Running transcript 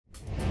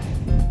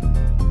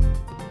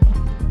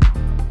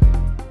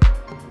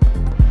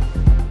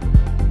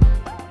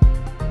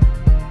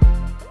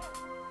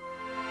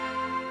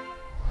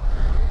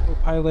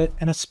Copilot,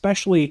 and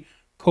especially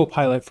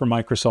Copilot for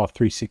Microsoft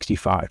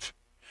 365.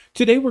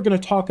 Today, we're going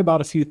to talk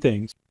about a few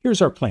things.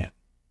 Here's our plan.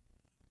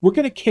 We're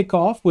going to kick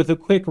off with a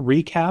quick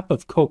recap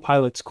of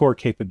Copilot's core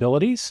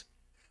capabilities.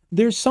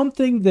 There's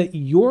something that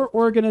your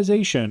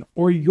organization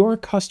or your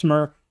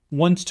customer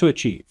wants to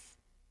achieve.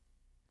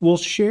 We'll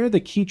share the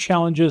key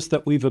challenges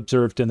that we've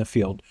observed in the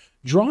field,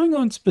 drawing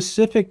on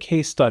specific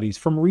case studies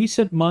from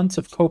recent months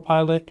of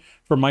Copilot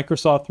for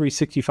Microsoft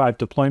 365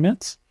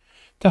 deployments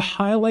to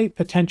highlight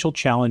potential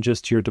challenges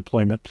to your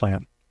deployment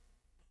plan.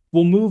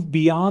 We'll move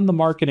beyond the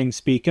marketing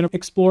speak and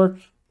explore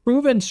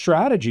proven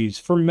strategies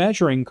for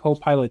measuring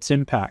Copilot's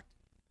impact,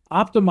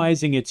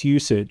 optimizing its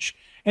usage,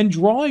 and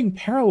drawing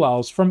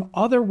parallels from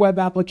other web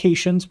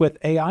applications with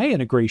AI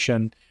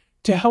integration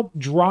to help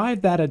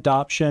drive that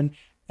adoption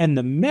and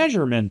the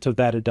measurement of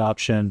that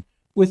adoption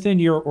within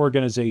your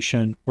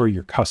organization or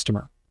your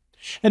customer.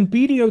 And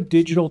BDO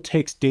Digital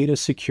takes data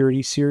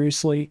security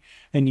seriously,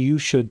 and you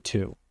should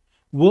too.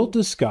 We'll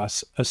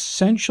discuss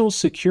essential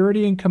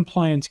security and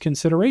compliance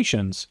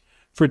considerations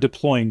for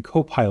deploying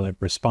Copilot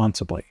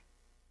responsibly.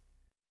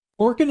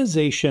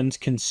 Organizations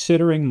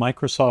considering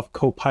Microsoft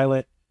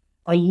Copilot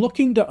are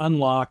looking to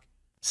unlock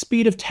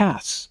speed of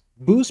tasks,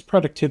 boost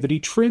productivity,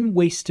 trim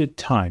wasted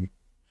time.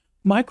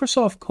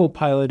 Microsoft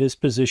Copilot is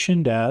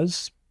positioned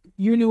as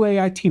your new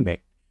AI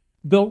teammate,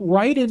 built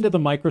right into the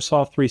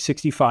Microsoft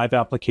 365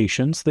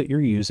 applications that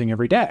you're using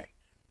every day.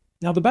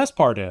 Now, the best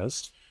part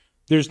is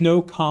there's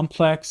no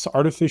complex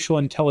artificial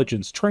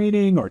intelligence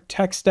training or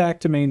tech stack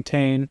to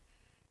maintain.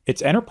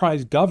 It's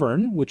enterprise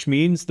governed, which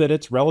means that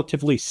it's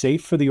relatively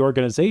safe for the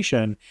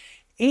organization,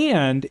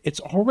 and it's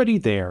already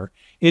there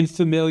in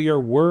familiar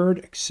Word,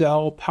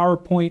 Excel,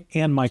 PowerPoint,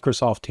 and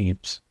Microsoft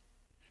Teams.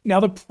 Now,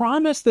 the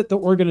promise that the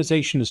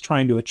organization is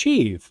trying to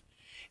achieve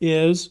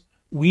is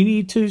we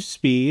need to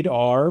speed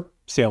our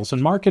sales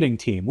and marketing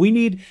team. We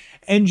need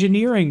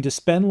engineering to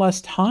spend less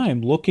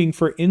time looking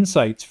for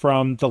insights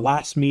from the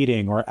last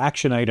meeting or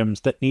action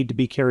items that need to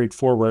be carried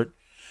forward.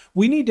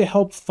 We need to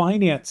help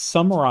finance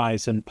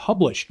summarize and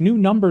publish new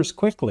numbers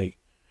quickly.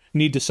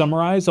 Need to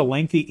summarize a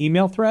lengthy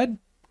email thread?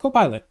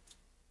 Copilot.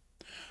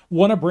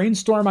 Want to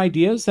brainstorm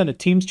ideas in a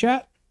Teams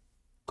chat?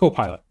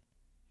 Copilot.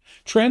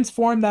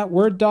 Transform that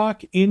Word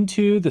doc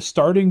into the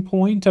starting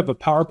point of a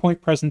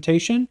PowerPoint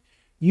presentation?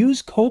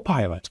 Use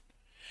Copilot.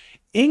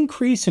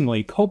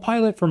 Increasingly,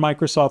 Copilot for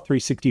Microsoft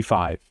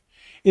 365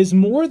 is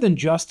more than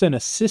just an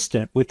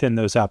assistant within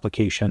those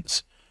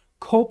applications.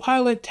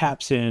 Copilot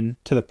taps in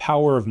to the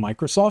power of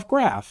Microsoft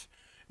Graph,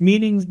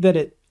 meaning that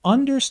it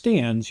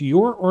understands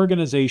your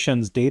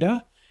organization's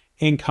data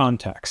and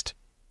context.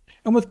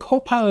 And with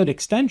Copilot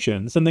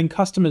extensions and then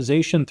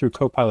customization through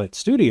Copilot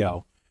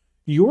Studio,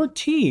 your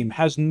team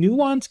has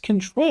nuanced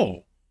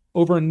control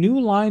over new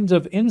lines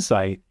of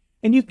insight,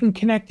 and you can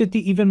connect it to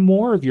even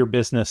more of your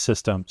business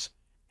systems,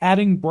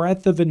 adding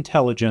breadth of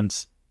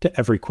intelligence to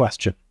every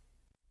question.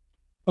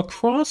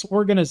 Across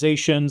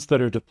organizations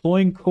that are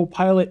deploying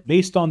Copilot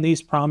based on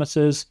these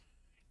promises,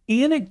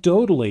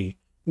 anecdotally,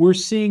 we're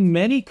seeing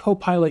many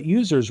Copilot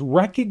users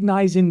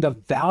recognizing the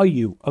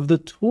value of the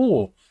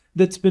tool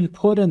that's been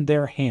put in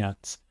their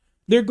hands.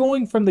 They're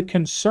going from the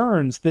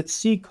concerns that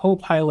see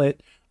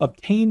Copilot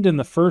obtained in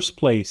the first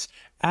place,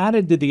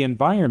 added to the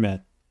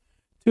environment,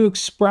 to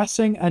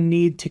expressing a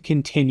need to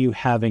continue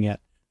having it,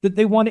 that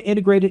they want to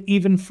integrate it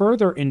even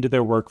further into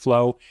their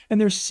workflow, and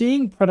they're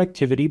seeing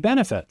productivity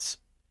benefits.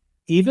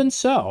 Even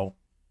so,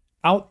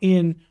 out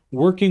in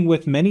working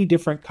with many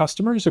different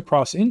customers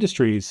across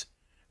industries,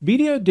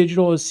 BDO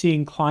Digital is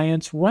seeing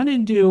clients run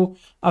into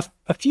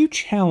a few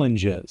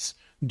challenges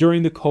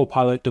during the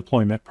Copilot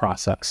deployment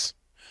process.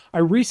 I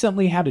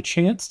recently had a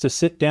chance to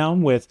sit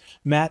down with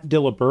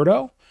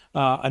𝗦𝗽𝗲𝗸𝗀𝗀,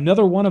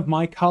 another one of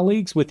my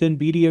colleagues within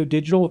BDO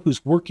Digital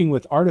who's working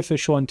with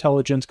artificial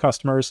intelligence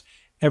customers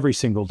every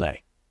single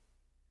day.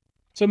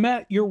 So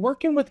Matt, you're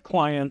working with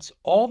clients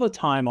all the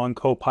time on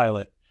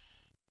Copilot.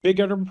 Big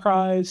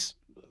enterprise,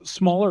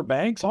 smaller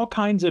banks, all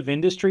kinds of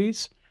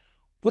industries.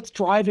 What's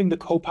driving the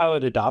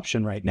Copilot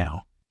adoption right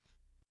now?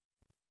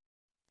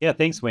 Yeah,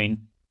 thanks,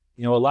 Wayne.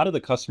 A lot of the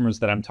customers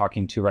that I'm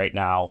talking to right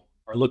now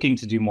are looking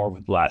to do more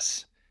with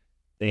less.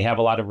 They have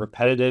a lot of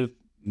repetitive,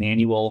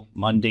 manual,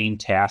 mundane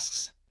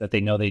tasks that they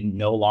know they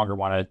no longer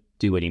want to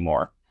do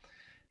anymore.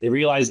 They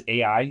realize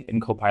AI and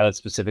Copilot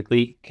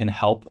specifically can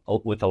help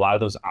with a lot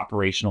of those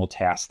operational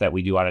tasks that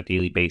we do on a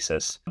daily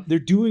basis. They're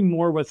doing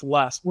more with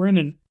less. We're in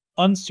an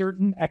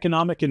uncertain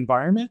economic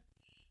environment,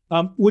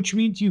 which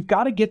means you've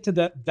got to get to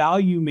that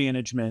value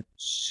management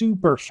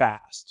super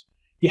fast.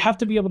 You have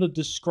to be able to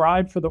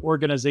describe for the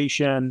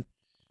organization,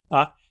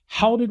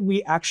 how did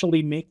we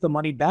actually make the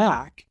money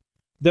back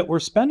that we're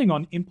spending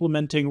on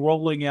implementing,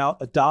 rolling out,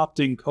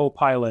 adopting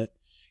Copilot?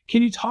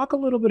 Can you talk a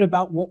little bit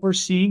about what we're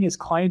seeing as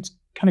clients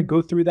kind of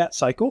go through that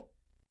cycle?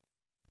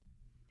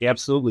 Yeah,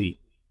 absolutely.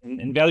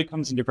 And value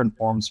comes in different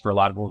forms for a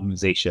lot of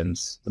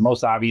organizations. The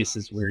most obvious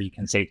is where you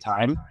can save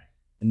time.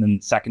 And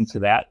then second to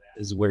that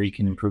is where you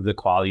can improve the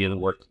quality of the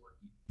work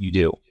you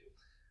do.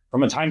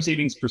 From a time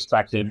savings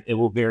perspective, it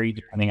will vary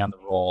depending on the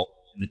role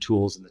the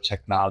tools and the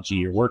technology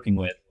you're working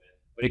with,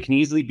 but it can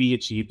easily be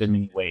achieved in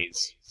many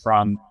ways,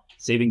 from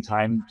saving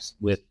time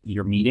with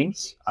your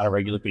meetings on a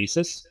regular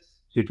basis,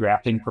 to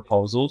drafting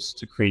proposals,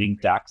 to creating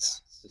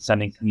decks, to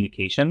sending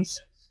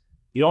communications.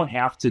 You don't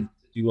have to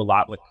do a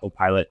lot with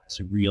Copilot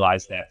to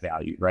realize that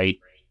value, right?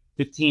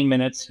 15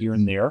 minutes here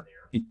and there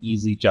can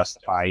easily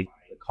justify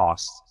the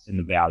cost and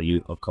the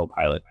value of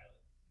Copilot.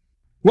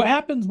 What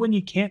happens when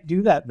you can't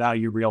do that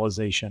value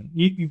realization?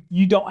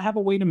 You don't have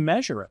a way to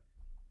measure it.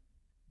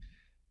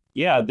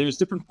 Yeah, there's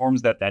different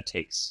forms that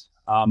takes.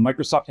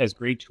 Microsoft has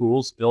great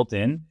tools built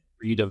in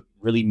for you to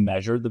really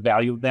measure the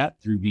value of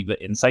that through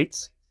Viva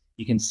Insights.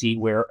 You can see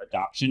where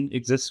adoption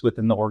exists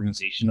within the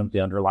organization of the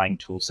underlying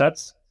tool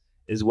sets,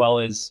 as well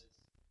as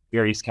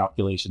various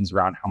calculations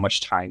around how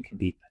much time can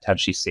be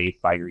potentially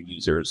saved by your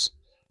users.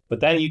 But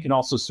then you can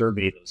also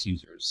survey those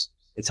users.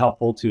 It's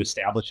helpful to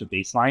establish a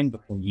baseline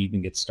before you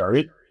even get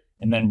started,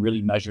 and then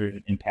really measure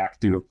an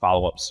impact through a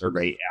follow-up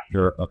survey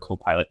after a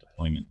Copilot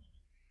deployment.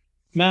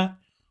 Matt,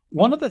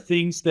 one of the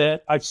things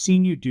that I've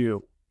seen you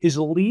do is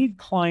lead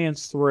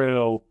clients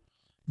through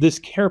this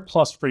Care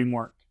Plus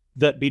framework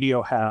that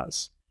BDO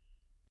has.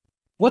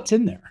 What's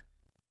in there?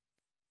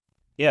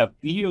 Yeah,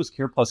 BDO's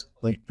Care Plus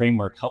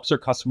framework helps our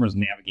customers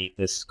navigate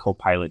this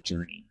Copilot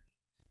journey.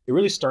 It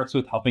really starts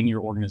with helping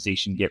your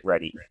organization get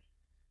ready,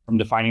 from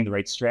defining the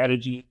right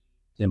strategy,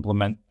 to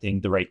implementing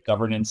the right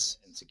governance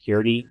and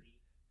security,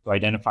 to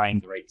identifying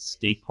the right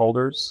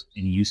stakeholders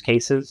and use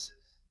cases,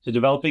 to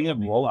developing a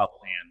rollout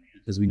plan,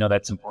 because we know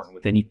that's important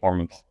with any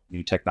form of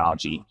new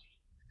technology.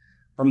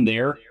 From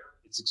there,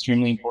 it's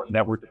extremely important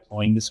that we're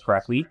deploying this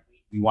correctly.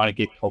 We want to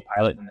get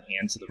Copilot in the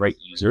hands of the right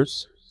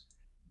users.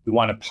 We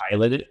want to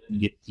pilot it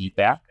and get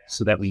feedback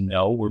so that we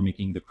know we're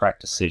making the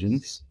correct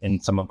decisions in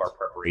some of our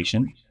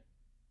preparation.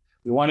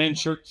 We want to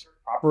ensure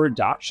proper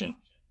adoption.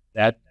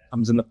 That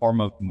comes in the form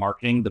of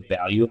marketing the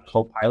value of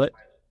Copilot,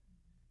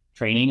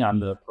 training on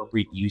the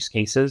appropriate use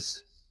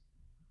cases,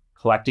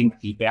 collecting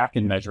feedback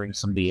and measuring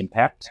some of the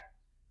impact,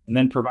 and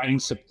then providing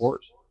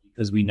support,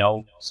 because we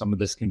know some of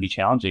this can be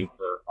challenging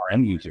for our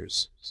end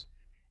users.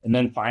 And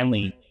then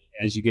finally,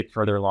 as you get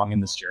further along in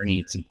this journey,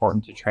 it's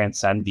important to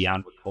transcend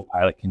beyond what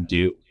Copilot can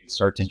do and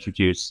start to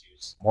introduce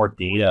more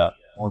data,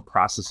 more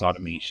process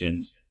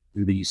automation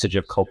through the usage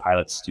of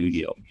Copilot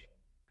Studio.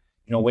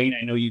 You know, Wayne,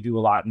 I know you do a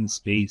lot in the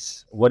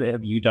space. What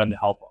have you done to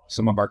help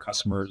some of our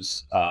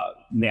customers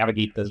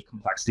navigate the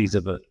complexities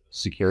of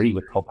security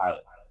with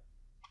Copilot?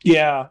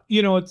 Yeah,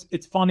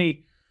 it's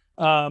funny.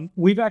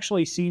 We've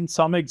actually seen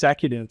some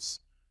executives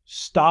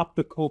stop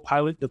the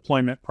Copilot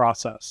deployment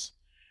process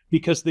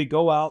because they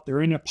go out,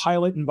 they're in a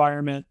pilot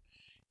environment,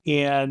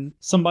 and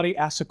somebody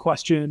asks a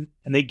question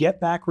and they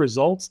get back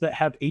results that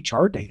have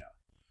HR data,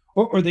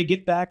 or they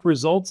get back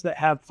results that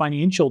have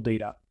financial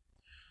data.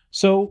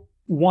 So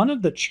one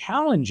of the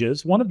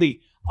challenges, one of the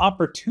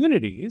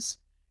opportunities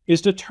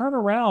is to turn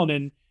around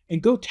and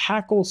go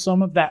tackle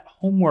some of that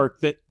homework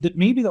that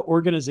maybe the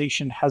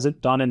organization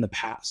hasn't done in the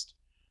past.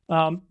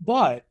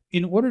 But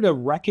in order to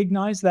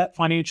recognize that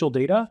financial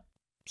data,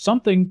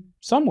 something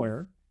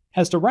somewhere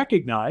has to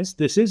recognize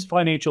this is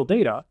financial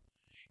data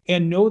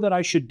and know that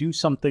I should do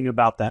something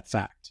about that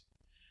fact.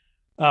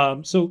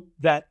 So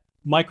that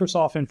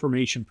Microsoft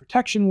information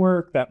protection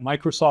work, that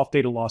Microsoft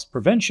data loss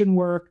prevention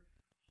work,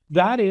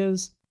 that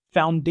is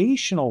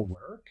foundational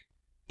work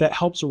that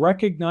helps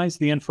recognize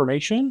the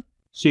information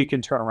so you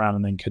can turn around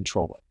and then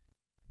control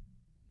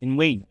it. And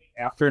Wayne,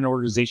 after an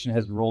organization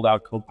has rolled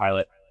out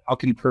Copilot, how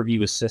can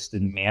Purview assist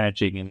in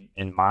managing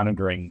and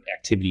monitoring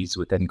activities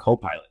within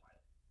Copilot?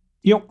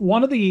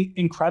 One of the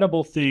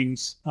incredible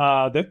things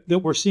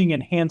that we're seeing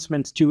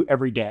enhancements to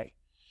every day,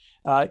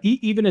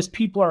 even as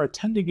people are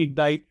attending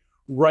Ignite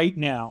right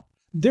now,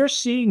 they're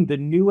seeing the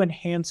new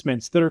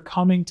enhancements that are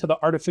coming to the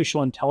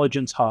Artificial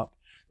Intelligence Hub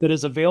that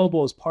is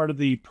available as part of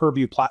the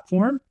Purview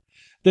platform,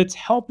 that's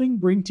helping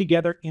bring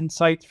together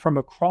insights from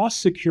across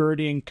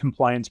security and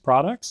compliance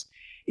products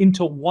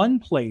into one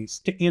place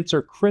to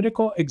answer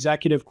critical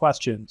executive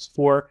questions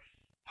for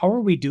how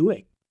are we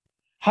doing?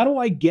 How do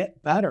I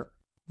get better?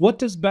 What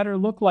does better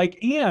look like?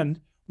 And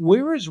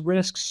where is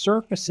risk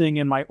surfacing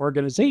in my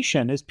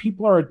organization as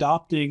people are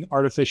adopting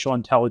artificial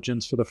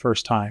intelligence for the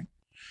first time?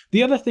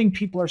 The other thing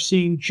people are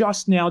seeing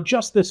just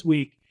this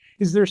week,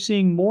 is they're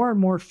seeing more and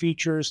more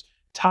features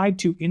tied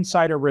to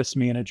insider risk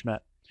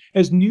management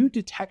as new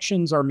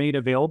detections are made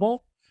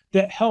available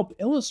that help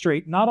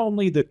illustrate not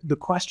only the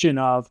question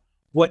of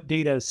what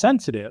data is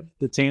sensitive,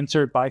 that's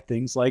answered by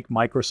things like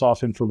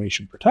Microsoft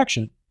information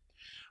protection,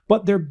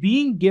 but they're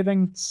being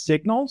given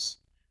signals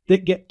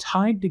that get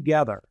tied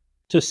together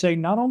to say,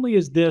 not only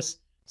is this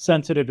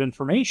sensitive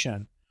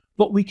information,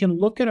 but we can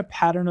look at a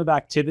pattern of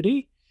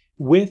activity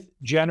with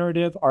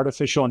generative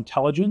artificial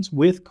intelligence,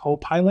 with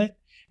Copilot,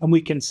 and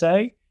we can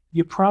say,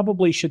 you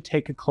probably should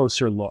take a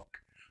closer look.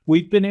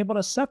 We've been able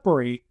to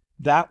separate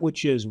that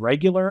which is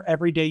regular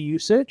everyday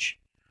usage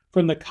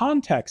from the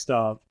context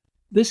of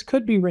this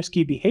could be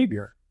risky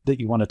behavior that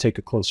you want to take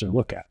a closer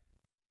look at.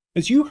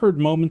 As you heard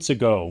moments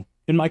ago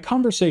in my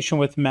conversation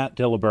with Matt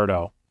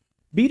DiLiberto,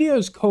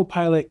 BDO's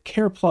Copilot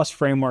Care Plus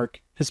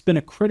framework has been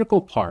a critical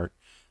part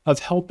of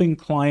helping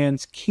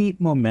clients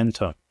keep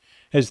momentum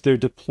as they're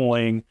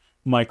deploying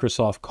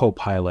Microsoft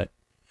Copilot.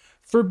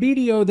 For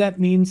BDO, that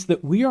means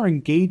that we are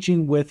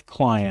engaging with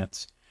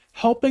clients,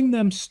 helping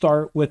them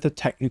start with a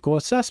technical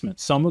assessment.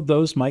 Some of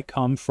those might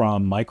come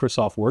from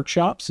Microsoft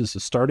workshops as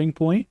a starting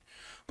point,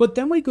 but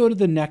then we go to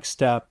the next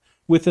step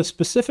with a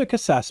specific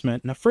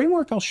assessment and a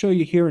framework I'll show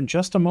you here in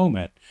just a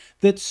moment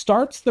that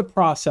starts the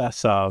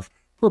process of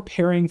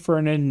preparing for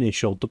an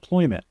initial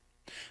deployment.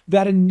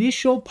 That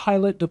initial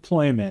pilot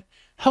deployment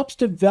helps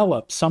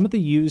develop some of the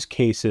use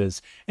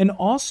cases and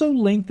also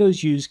link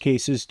those use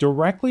cases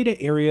directly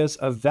to areas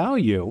of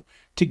value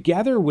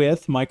together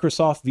with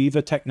Microsoft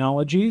Viva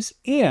technologies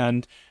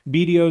and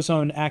BDO's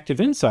own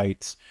Active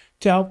Insights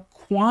to help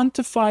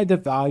quantify the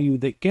value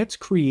that gets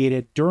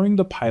created during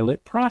the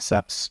pilot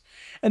process,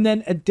 and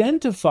then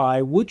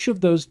identify which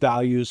of those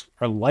values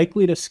are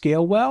likely to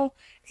scale well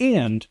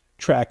and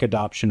track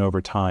adoption over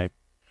time.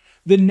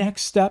 The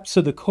next steps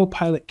of the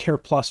Copilot Care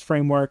Plus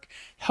framework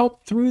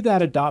help through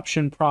that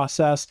adoption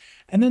process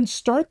and then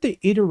start the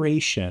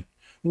iteration.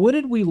 What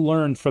did we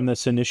learn from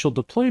this initial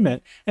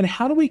deployment, and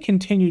how do we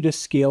continue to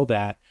scale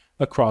that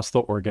across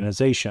the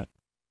organization?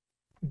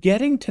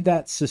 Getting to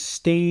that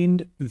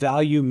sustained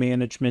value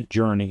management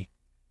journey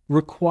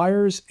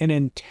requires an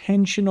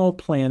intentional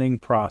planning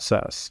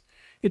process.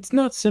 It's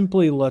not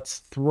simply let's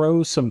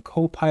throw some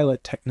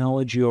Copilot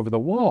technology over the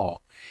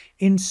wall.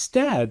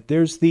 Instead,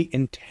 there's the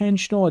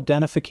intentional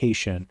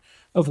identification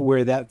of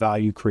where that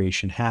value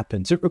creation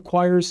happens. It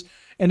requires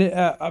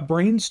a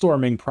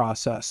brainstorming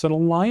process, an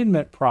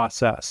alignment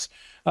process,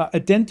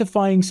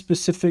 identifying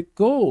specific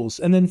goals,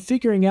 and then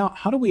figuring out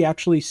how do we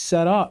actually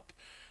set up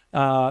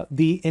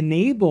the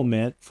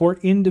enablement for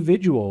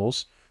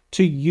individuals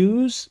to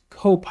use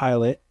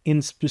Copilot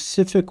in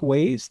specific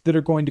ways that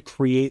are going to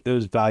create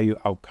those value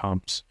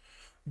outcomes.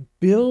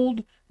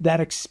 Build that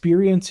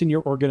experience in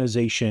your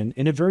organization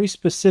in a very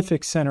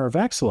specific center of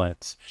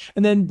excellence,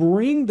 and then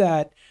bring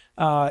that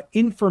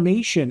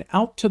information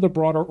out to the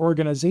broader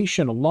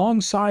organization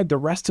alongside the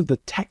rest of the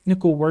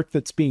technical work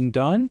that's being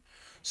done,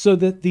 so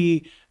that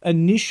the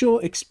initial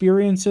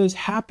experiences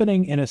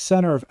happening in a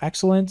center of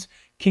excellence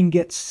can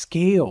get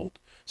scaled,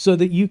 so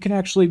that you can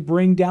actually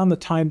bring down the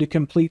time to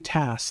complete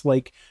tasks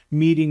like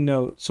meeting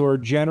notes or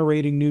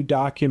generating new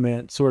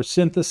documents or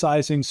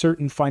synthesizing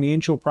certain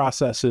financial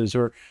processes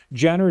or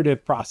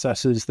generative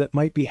processes that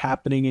might be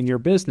happening in your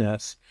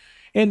business,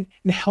 and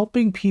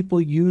helping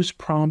people use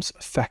prompts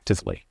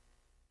effectively.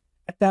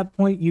 At that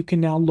point, you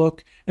can now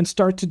look and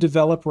start to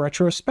develop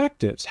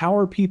retrospectives. How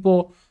are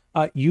people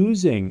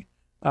using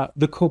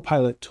the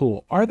Copilot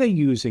tool? Are they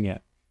using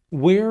it?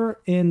 Where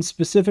in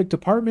specific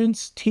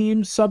departments,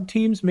 teams,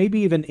 sub-teams, maybe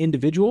even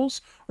individuals,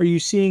 are you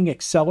seeing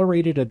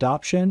accelerated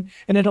adoption?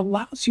 And it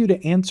allows you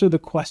to answer the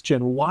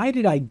question, why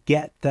did I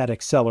get that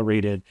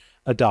accelerated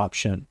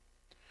adoption?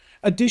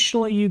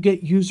 Additionally, you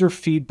get user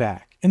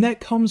feedback, and that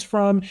comes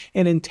from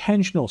an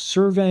intentional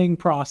surveying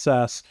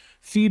process,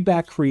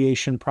 feedback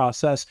creation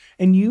process,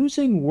 and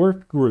using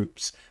work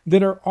groups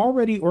that are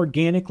already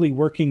organically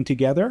working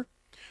together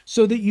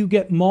so that you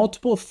get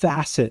multiple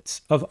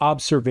facets of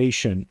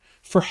observation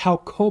for how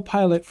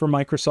Copilot for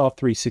Microsoft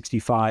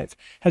 365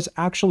 has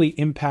actually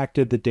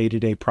impacted the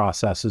day-to-day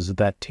processes of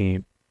that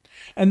team.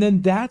 And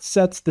then that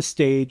sets the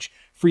stage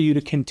for you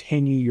to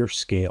continue your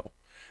scale.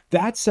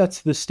 That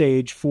sets the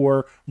stage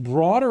for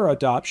broader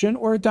adoption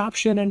or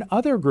adoption in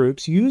other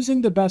groups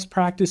using the best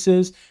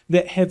practices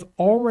that have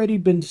already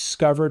been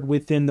discovered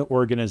within the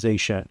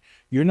organization.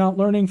 You're not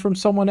learning from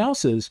someone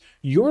else's,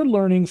 you're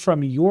learning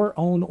from your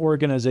own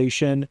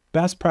organization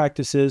best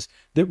practices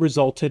that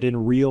resulted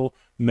in real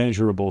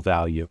measurable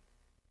value.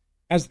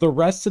 As the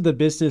rest of the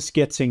business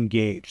gets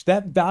engaged,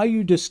 that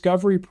value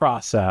discovery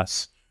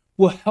process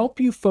will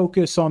help you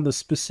focus on the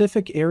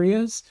specific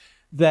areas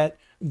that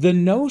the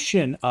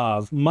notion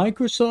of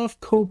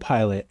Microsoft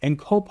Copilot and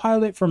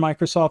Copilot for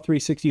Microsoft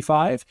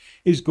 365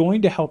 is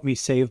going to help me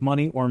save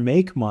money or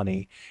make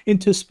money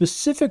into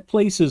specific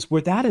places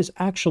where that is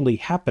actually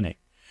happening,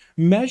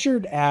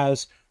 measured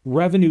as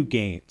revenue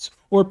gains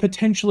or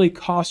potentially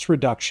cost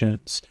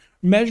reductions,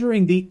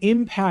 measuring the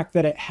impact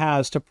that it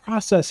has to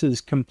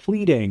processes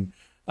completing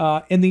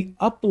and the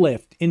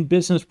uplift in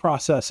business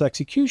process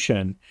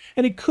execution.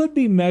 And it could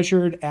be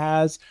measured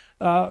as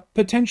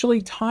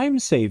potentially time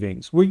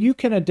savings, where you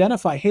can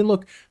identify, hey,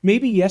 look,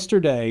 maybe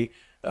yesterday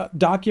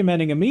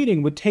documenting a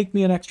meeting would take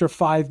me an extra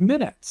 5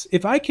 minutes.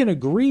 If I can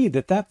agree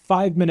that that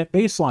 5-minute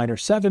baseline or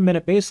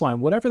 7-minute baseline,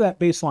 whatever that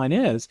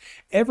baseline is,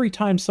 every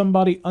time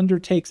somebody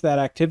undertakes that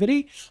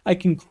activity, I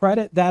can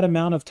credit that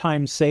amount of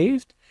time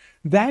saved.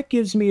 That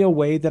gives me a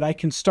way that I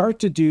can start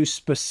to do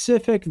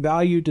specific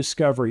value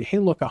discovery. Hey,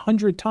 look,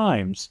 100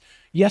 times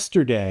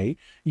yesterday,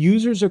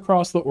 users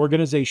across the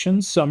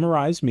organization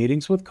summarized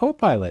meetings with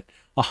Copilot.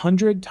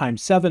 100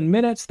 times 7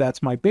 minutes,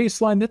 that's my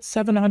baseline. That's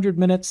 700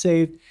 minutes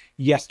saved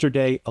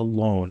yesterday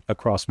alone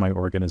across my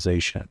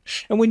organization.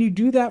 And when you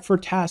do that for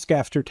task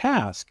after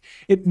task,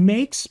 it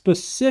makes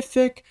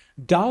specific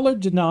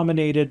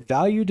dollar-denominated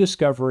value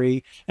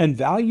discovery and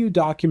value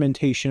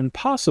documentation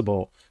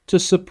possible to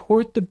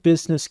support the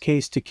business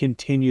case to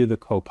continue the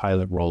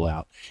Copilot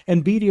rollout.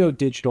 And BDO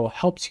Digital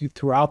helps you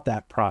throughout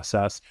that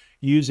process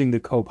using the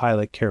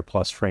Copilot Care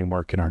Plus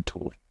framework in our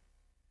tooling.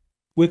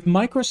 With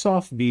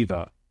Microsoft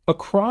Viva,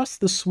 across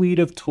the suite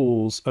of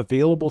tools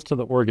available to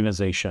the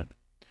organization,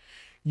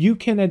 you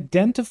can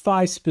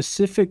identify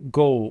specific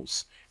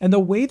goals and the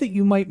way that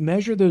you might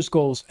measure those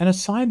goals and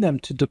assign them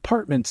to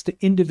departments, to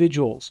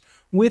individuals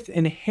with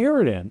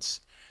inheritance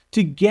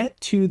to get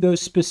to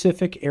those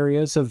specific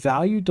areas of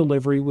value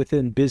delivery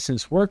within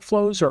business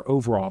workflows or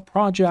overall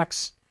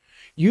projects.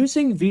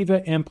 Using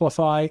Viva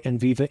Amplify and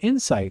Viva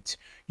Insights,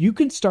 you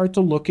can start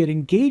to look at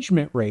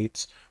engagement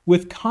rates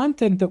with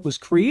content that was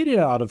created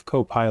out of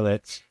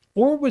Copilot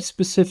or with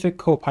specific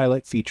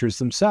Copilot features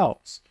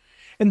themselves.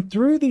 And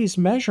through these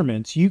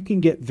measurements, you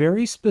can get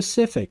very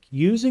specific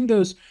using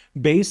those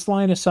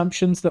baseline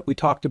assumptions that we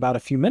talked about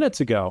a few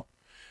minutes ago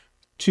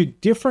to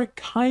different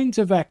kinds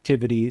of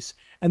activities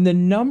and the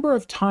number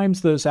of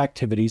times those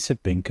activities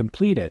have been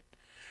completed.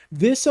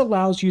 This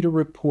allows you to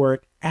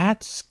report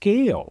at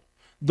scale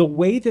the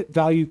way that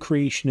value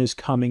creation is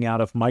coming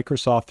out of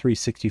Microsoft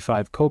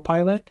 365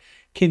 Copilot,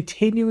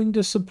 continuing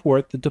to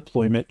support the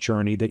deployment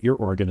journey that your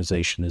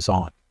organization is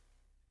on.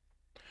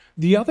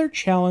 The other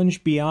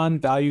challenge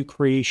beyond value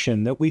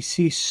creation that we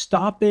see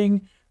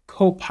stopping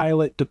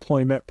Copilot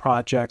deployment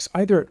projects,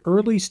 either at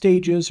early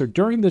stages or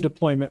during the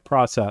deployment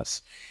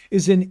process,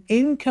 is an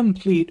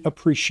incomplete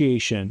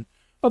appreciation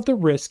of the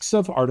risks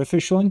of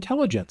artificial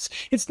intelligence.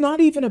 It's not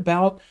even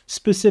about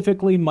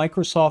specifically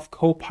Microsoft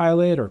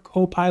Copilot or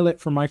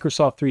Copilot for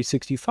Microsoft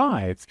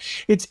 365.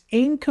 It's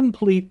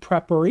incomplete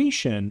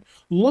preparation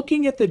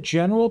looking at the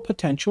general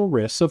potential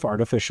risks of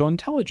artificial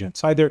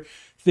intelligence, either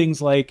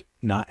things like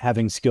not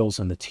having skills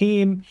in the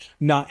team,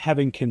 not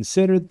having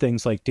considered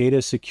things like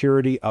data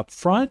security up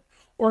front,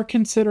 or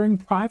considering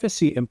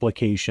privacy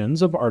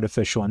implications of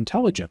artificial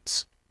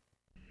intelligence.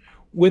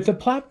 With a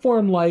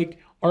platform like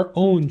our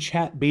own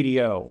Chat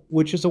BDO,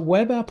 which is a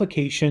web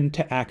application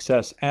to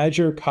access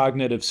Azure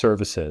Cognitive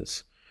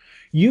Services,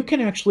 you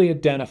can actually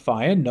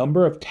identify a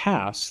number of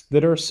tasks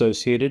that are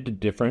associated to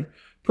different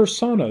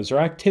personas or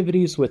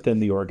activities within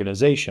the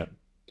organization.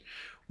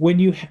 When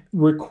you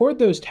record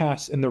those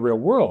tasks in the real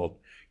world,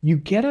 you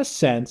get a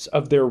sense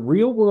of their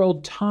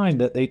real-world time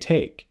that they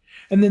take.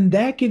 And then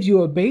that gives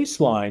you a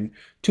baseline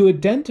to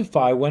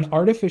identify when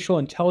artificial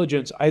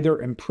intelligence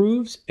either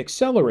improves,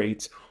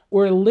 accelerates,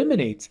 or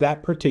eliminates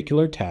that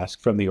particular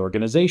task from the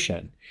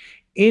organization.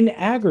 In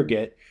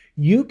aggregate,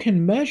 you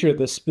can measure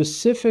the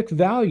specific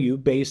value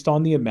based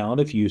on the amount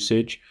of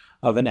usage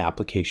of an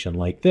application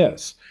like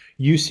this.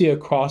 You see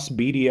across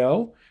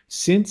BDO,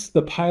 since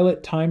the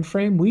pilot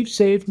timeframe, we've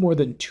saved more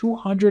than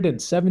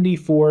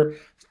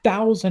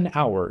 274,000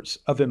 hours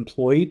of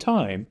employee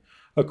time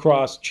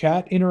across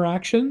chat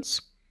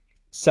interactions,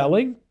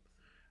 selling,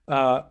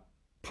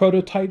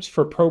 prototypes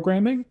for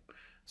programming,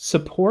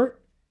 support,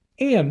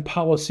 and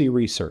policy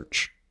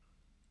research.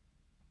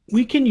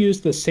 We can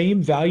use the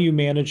same value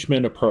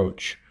management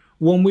approach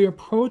when we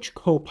approach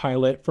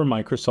Copilot for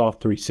Microsoft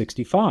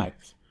 365.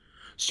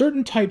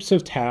 Certain types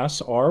of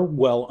tasks are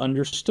well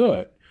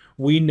understood.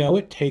 We know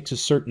it takes a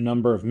certain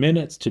number of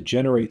minutes to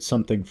generate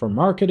something for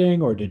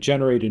marketing or to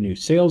generate a new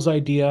sales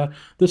idea,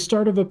 the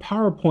start of a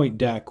PowerPoint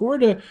deck, or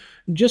to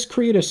just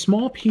create a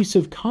small piece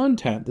of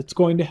content that's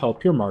going to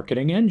help your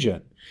marketing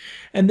engine.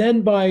 And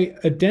then by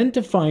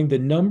identifying the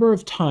number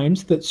of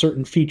times that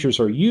certain features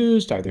are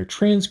used, either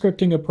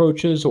transcripting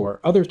approaches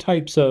or other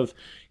types of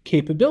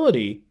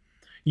capability,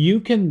 you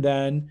can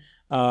then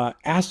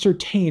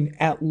ascertain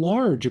at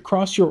large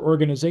across your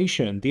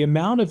organization the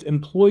amount of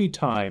employee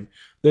time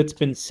that's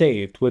been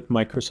saved with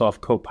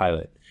Microsoft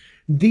Copilot.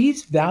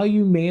 These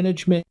value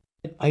management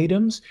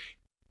items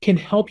can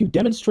help you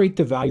demonstrate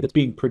the value that's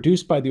being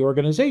produced by the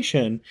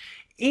organization,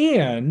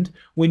 and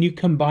when you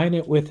combine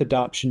it with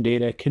adoption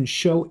data, can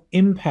show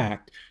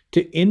impact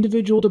to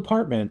individual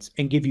departments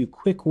and give you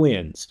quick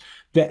wins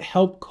that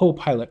help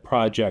Copilot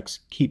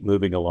projects keep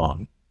moving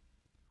along.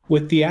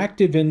 With the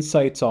Active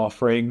Insights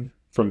offering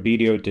from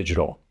BDO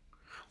Digital,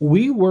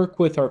 we work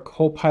with our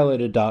Copilot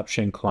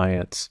adoption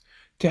clients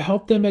to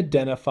help them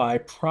identify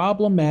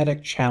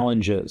problematic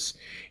challenges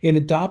in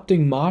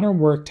adopting modern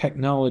work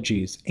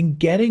technologies and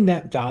getting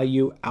that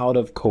value out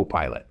of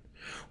Copilot.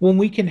 When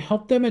we can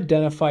help them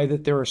identify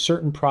that there are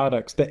certain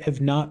products that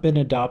have not been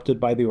adopted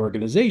by the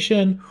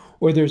organization,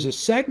 or there's a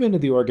segment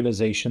of the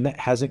organization that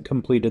hasn't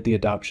completed the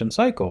adoption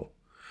cycle,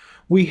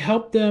 we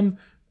help them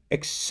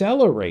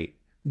accelerate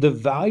the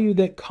value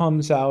that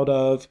comes out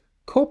of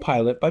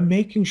Copilot by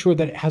making sure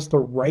that it has the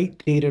right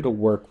data to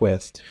work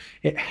with.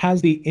 It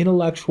has the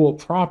intellectual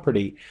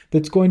property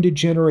that's going to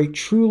generate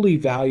truly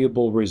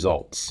valuable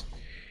results.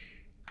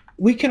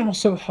 We can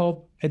also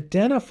help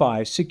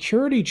identify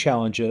security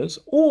challenges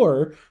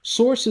or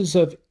sources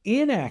of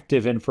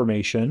inactive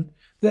information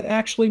that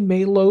actually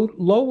may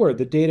lower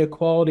the data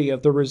quality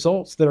of the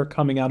results that are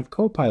coming out of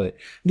Copilot.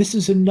 This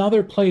is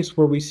another place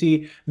where we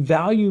see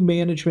value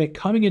management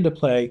coming into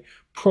play,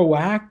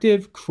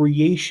 proactive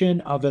creation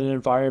of an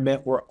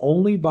environment where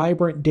only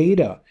vibrant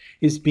data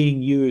is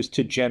being used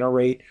to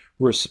generate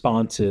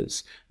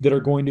responses that are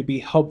going to be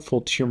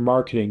helpful to your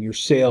marketing, your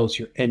sales,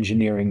 your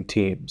engineering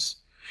teams.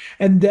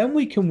 And then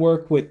we can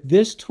work with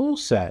this tool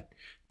set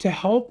to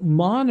help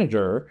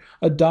monitor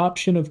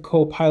adoption of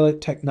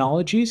Copilot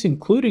technologies,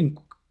 including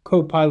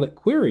Copilot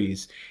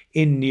queries,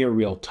 in near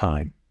real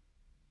time.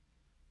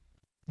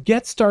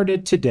 Get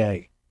started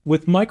today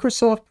with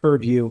Microsoft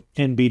Purview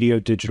and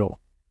BDO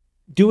Digital.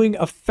 Doing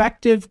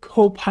effective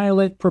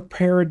Copilot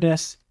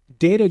preparedness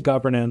data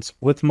governance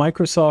with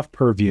Microsoft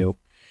Purview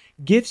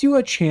gives you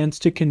a chance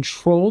to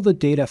control the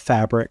data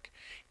fabric,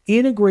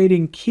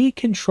 integrating key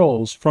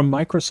controls from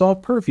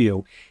Microsoft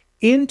Purview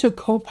into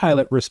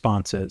Copilot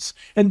responses.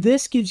 And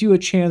this gives you a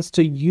chance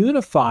to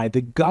unify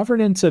the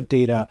governance of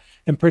data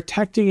and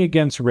protecting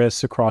against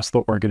risks across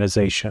the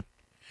organization.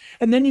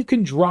 And then you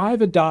can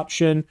drive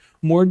adoption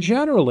more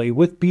generally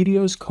with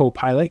BDO's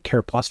Copilot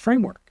Care Plus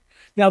framework.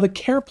 Now, the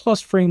Care Plus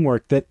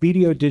framework that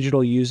BDO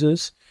Digital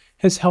uses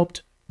has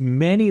helped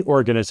many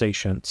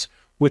organizations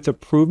with a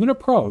proven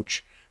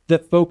approach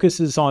that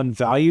focuses on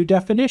value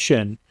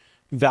definition,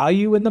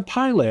 value in the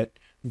pilot,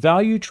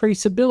 value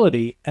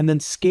traceability, and then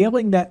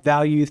scaling that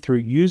value through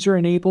user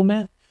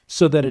enablement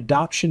so that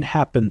adoption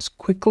happens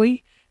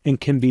quickly and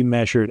can be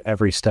measured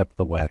every step of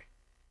the way.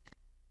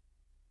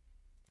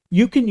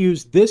 You can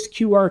use this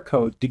QR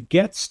code to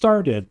get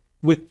started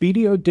with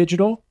BDO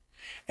Digital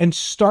and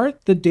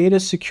start the data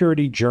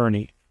security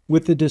journey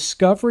with the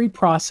discovery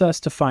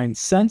process to find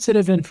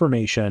sensitive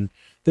information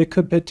that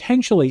could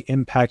potentially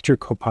impact your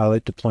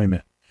Copilot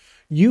deployment.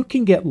 You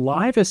can get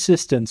live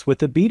assistance with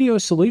the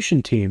BDO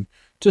solution team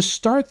to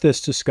start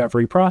this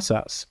discovery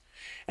process.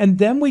 And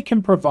then we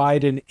can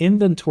provide an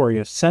inventory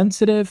of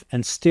sensitive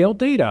and stale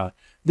data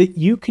that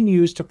you can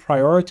use to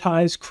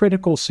prioritize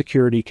critical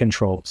security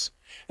controls.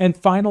 And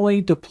finally,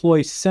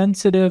 deploy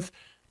sensitive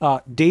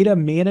data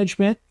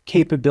management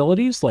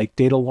capabilities like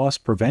data loss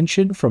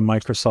prevention from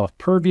Microsoft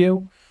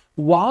Purview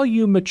while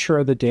you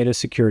mature the data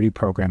security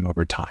program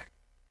over time.